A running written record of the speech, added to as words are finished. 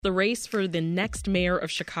The race for the next mayor of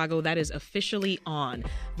Chicago, that is officially on.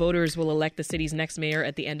 Voters will elect the city's next mayor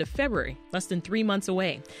at the end of February, less than 3 months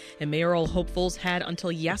away. And mayoral hopefuls had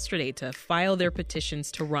until yesterday to file their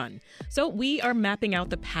petitions to run. So we are mapping out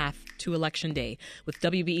the path to Election Day with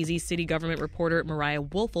WBEZ city government reporter Mariah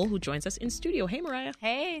Woelfel, who joins us in studio. Hey, Mariah.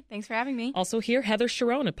 Hey, thanks for having me. Also here, Heather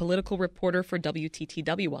Cherone, a political reporter for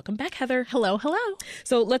WTTW. Welcome back, Heather. Hello, hello.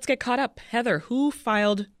 So let's get caught up. Heather, who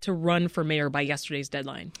filed to run for mayor by yesterday's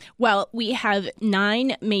deadline? Well, we have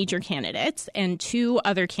 9 major candidates and 2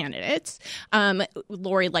 other candidates.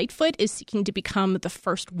 Lori Lightfoot is seeking to become the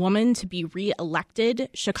first woman to be re-elected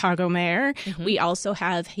Chicago mayor. Mm-hmm. We also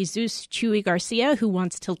have Jesus Chuy Garcia, who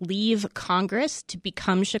wants to leave Congress to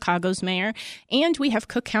become Chicago's mayor. And we have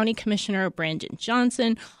Cook County Commissioner Brandon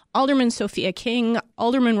Johnson, Alderman Sophia King,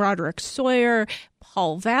 Alderman Roderick Sawyer,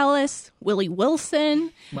 Paul Vallis, Willie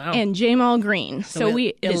Wilson, and Jamal Green. So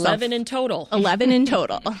we 11 in total. 11 in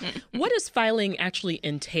total. What does filing actually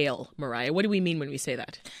entail, Mariah? What do we mean when we say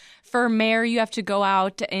that? For mayor, you have to go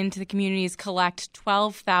out into the communities, collect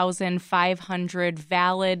 12,500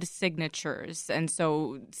 valid signatures. And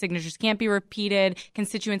so signatures can't be repeated.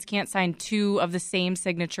 Constituents can't sign 2 of the same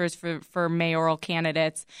signatures for mayoral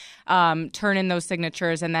candidates. Turn in those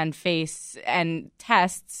signatures and then face and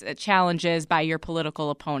tests challenges by your political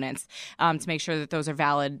opponents to make sure that those are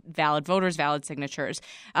valid voters, valid signatures.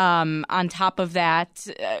 On top of that,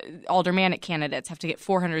 aldermanic candidates have to get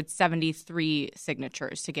 473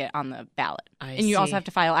 signatures to get on the ballot. And you also have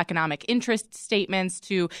to file economic interest statements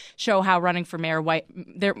to show how running for mayor,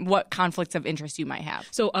 what conflicts of interest you might have.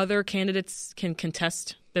 So other candidates can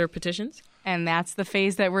contest their petitions? And that's the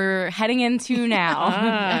phase that we're heading into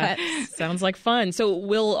now. Sounds like fun. So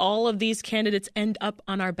will all of these candidates end up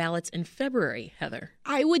on our ballots in February, Heather?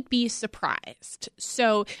 I would be surprised.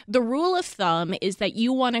 So the rule of thumb is that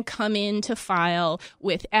you want to come in to file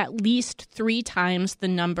with at least 3 times the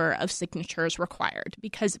number of signatures required,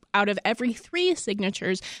 because out of every 3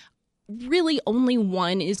 signatures, really only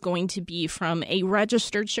 1 is going to be from a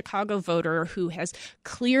registered Chicago voter who has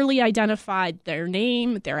clearly identified their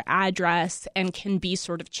name, their address, and can be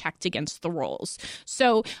sort of checked against the rolls.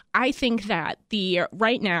 So I think that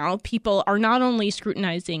right now people are not only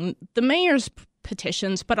scrutinizing the mayor's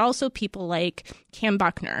petitions, but also people like Cam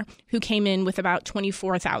Buckner, who came in with about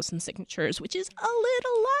 24,000 signatures, which is a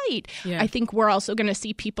little light. Yeah. I think we're also going to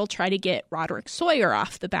see people try to get Roderick Sawyer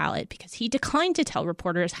off the ballot because he declined to tell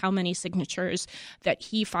reporters how many signatures that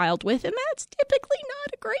he filed with, and that's typically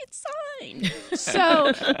not a great sign.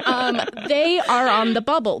 So they are on the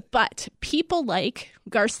bubble, but people like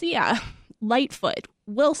Garcia, Lightfoot,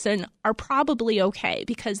 Wilson are probably okay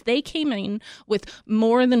because they came in with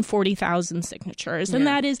more than 40,000 signatures. And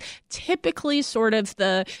that is typically sort of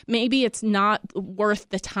maybe it's not worth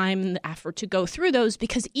the time and the effort to go through those,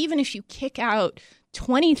 because even if you kick out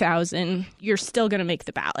 20,000, you're still going to make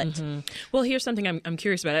the ballot. Mm-hmm. Well, here's something I'm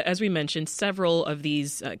curious about. As we mentioned, several of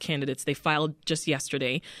these candidates, they filed just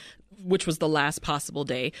yesterday, which was the last possible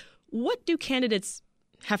day. What do candidates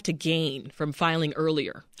have to gain from filing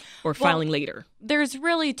earlier or filing later? There's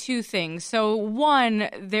really 2 things. So one,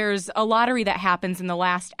 there's a lottery that happens in the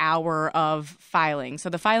last hour of filing. So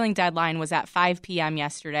the filing deadline was at 5 p.m.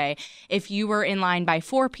 yesterday. If you were in line by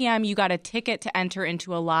 4 p.m., you got a ticket to enter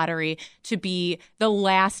into a lottery to be the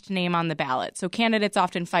last name on the ballot. So candidates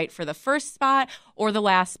often fight for the first spot or the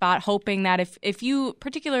last spot, hoping that if you,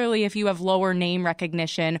 particularly if you have lower name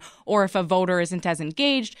recognition or if a voter isn't as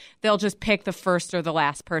engaged, they'll just pick the first or the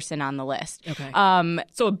last person on the list. Okay.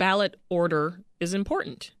 So a ballot order is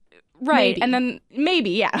important. Right. Maybe. And then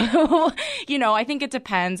yeah. I think it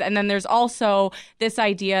depends. And then there's also this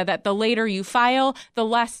idea that the later you file, the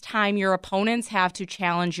less time your opponents have to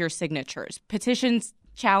challenge your signatures. Petitions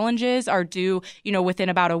challenges are due, within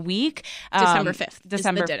about a week. December 5th.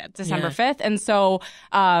 December 5th. And so,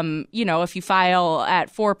 if you file at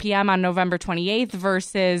 4 p.m. on November 28th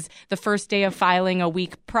versus the first day of filing a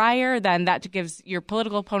week prior, then that gives your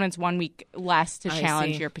political opponents 1 week less to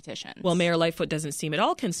challenge your petitions. Well, Mayor Lightfoot doesn't seem at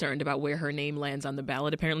all concerned about where her name lands on the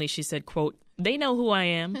ballot. Apparently, she said, quote, "They know who I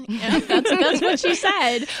am." Yeah, that's what she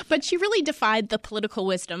said. But she really defied the political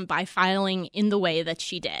wisdom by filing in the way that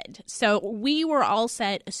she did. So we were all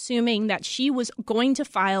set assuming that she was going to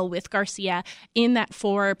file with Garcia in that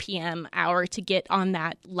 4 p.m. hour to get on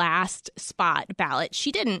that last spot ballot.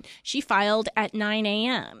 She didn't. She filed at 9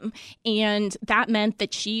 a.m. And that meant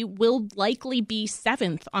that she will likely be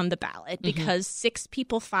 7th on the ballot because 6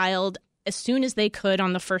 people filed as soon as they could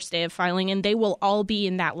on the first day of filing, and they will all be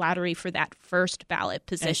in that lottery for that first ballot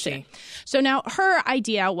position. So now her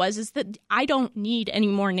idea is that I don't need any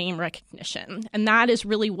more name recognition, and that is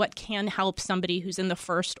really what can help somebody who's in the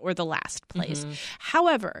first or the last place.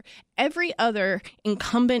 However, every other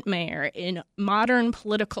incumbent mayor in modern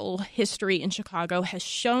political history in Chicago has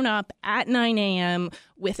shown up at 9 a.m.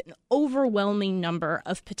 with an overwhelming number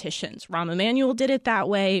of petitions. Rahm Emanuel did it that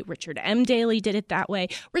way. Richard M. Daley did it that way.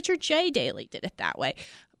 Richard J. Daley did it that way.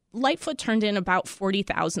 Lightfoot turned in about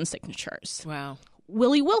 40,000 signatures. Wow.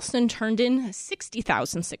 Willie Wilson turned in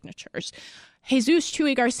 60,000 signatures. Jesus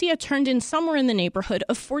Chuy Garcia turned in somewhere in the neighborhood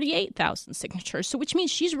of 48,000 signatures, so which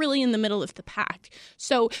means she's really in the middle of the pack.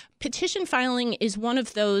 So petition filing is one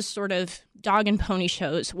of those sort of dog and pony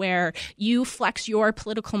shows where you flex your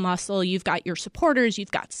political muscle, you've got your supporters,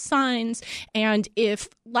 you've got signs, and if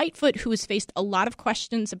Lightfoot, who has faced a lot of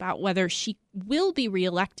questions about whether she will be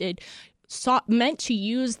reelected, meant to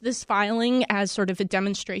use this filing as sort of a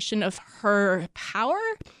demonstration of her power,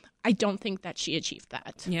 I don't think that she achieved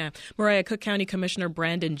that. Yeah. Mariah, Cook County Commissioner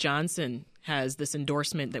Brandon Johnson has this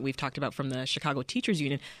endorsement that we've talked about from the Chicago Teachers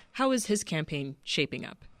Union. How is his campaign shaping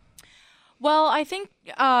up? Well, I think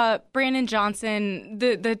Brandon Johnson,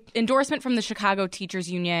 the endorsement from the Chicago Teachers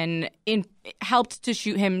Union helped to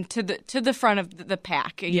shoot him to the front of the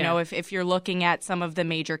pack. You know, if you're looking at some of the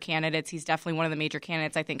major candidates, he's definitely one of the major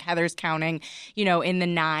candidates. I think Heather's counting, in the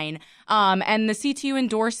 9. And the CTU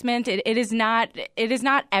endorsement, it is not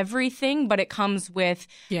everything, but it comes with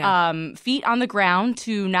feet on the ground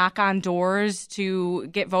to knock on doors to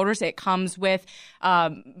get voters. It comes with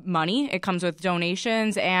money. It comes with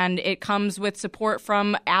donations, and it comes with support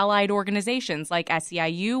from allied organizations like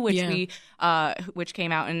SEIU, which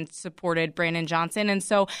came out and supported Brandon Johnson. And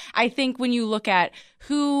so I think when you look at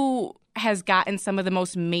who has gotten some of the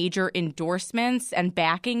most major endorsements and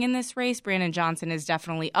backing in this race, Brandon Johnson is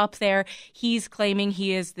definitely up there. He's claiming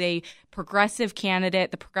he is the progressive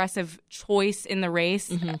candidate, the progressive choice in the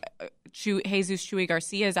race. Jesus Chuy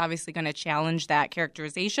Garcia is obviously going to challenge that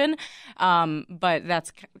characterization, but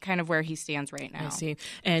that's kind of where he stands right now. I see.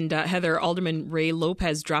 And Heather, Alderman Ray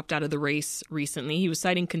Lopez dropped out of the race recently. He was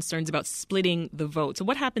citing concerns about splitting the vote. So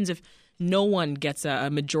what happens if no one gets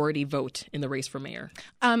a majority vote in the race for mayor?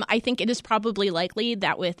 I think it is probably likely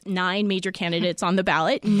that with 9 major candidates on the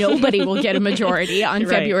ballot, nobody will get a majority on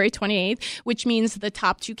February 28th, which means the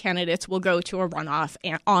top 2 candidates will go to a runoff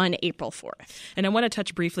on April 4th. And I want to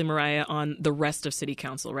touch briefly, Mariah, on the rest of city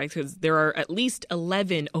council, right? Because there are at least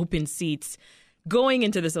 11 open seats going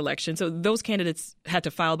into this election. So those candidates had to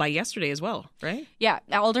file by yesterday as well, right? Yeah,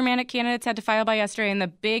 aldermanic candidates had to file by yesterday. And the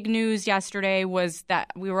big news yesterday was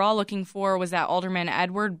that we were all looking for was that Alderman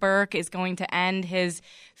Edward Burke is going to end his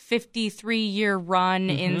 53-year run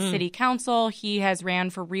in city council. He has ran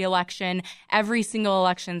for re-election every single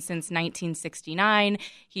election since 1969.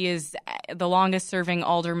 He is the longest-serving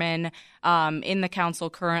alderman in the council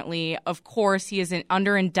currently. Of course, he is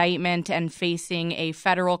under indictment and facing a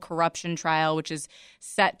federal corruption trial, which is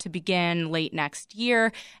set to begin late next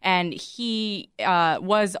year. And he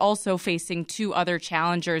was also facing 2 other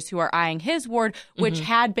challengers who are eyeing his ward, which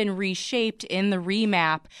had been reshaped in the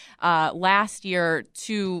remap last year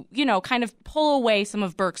to, kind of pull away some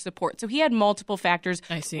of Burke's support. So he had multiple factors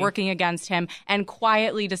working against him and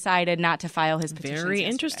quietly decided not to file his petition. Very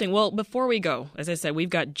interesting. Well, before we go, as I said, we've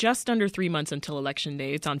got just under 3 months until Election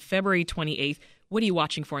Day. It's on February 28th. What are you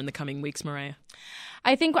watching for in the coming weeks, Mariah?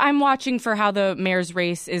 I think I'm watching for how the mayor's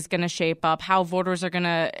race is going to shape up, how voters are going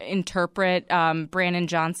to interpret Brandon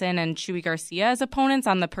Johnson and Chuy Garcia as opponents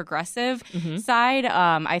on the progressive side.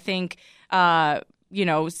 I think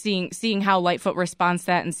seeing how Lightfoot responds to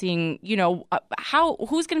that and seeing,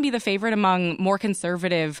 who's going to be the favorite among more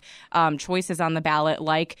conservative choices on the ballot,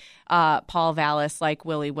 like Paul Vallis, like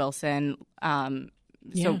Willie Wilson.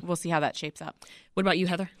 So we'll see how that shapes up. What about you,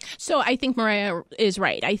 Heather? So I think Mariah is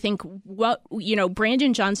right. I think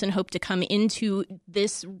Brandon Johnson hoped to come into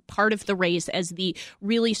this part of the race as the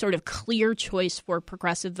really sort of clear choice for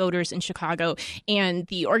progressive voters in Chicago. And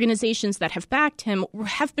the organizations that have backed him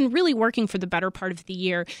have been really working for the better part of the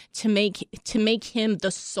year to make him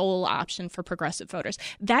the sole option for progressive voters.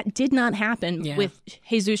 That did not happen with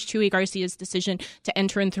Jesus Chuy Garcia's decision to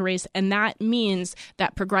enter into the race. And that means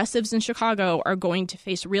that progressives in Chicago are going to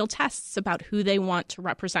face real tests about who they want to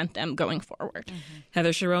represent them going forward.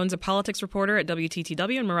 Heather Sharon's a politics reporter at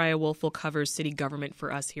WTTW, and Mariah Woelfel covers city government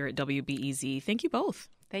for us here at WBEZ. Thank you both.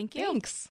 Thank you. Thanks.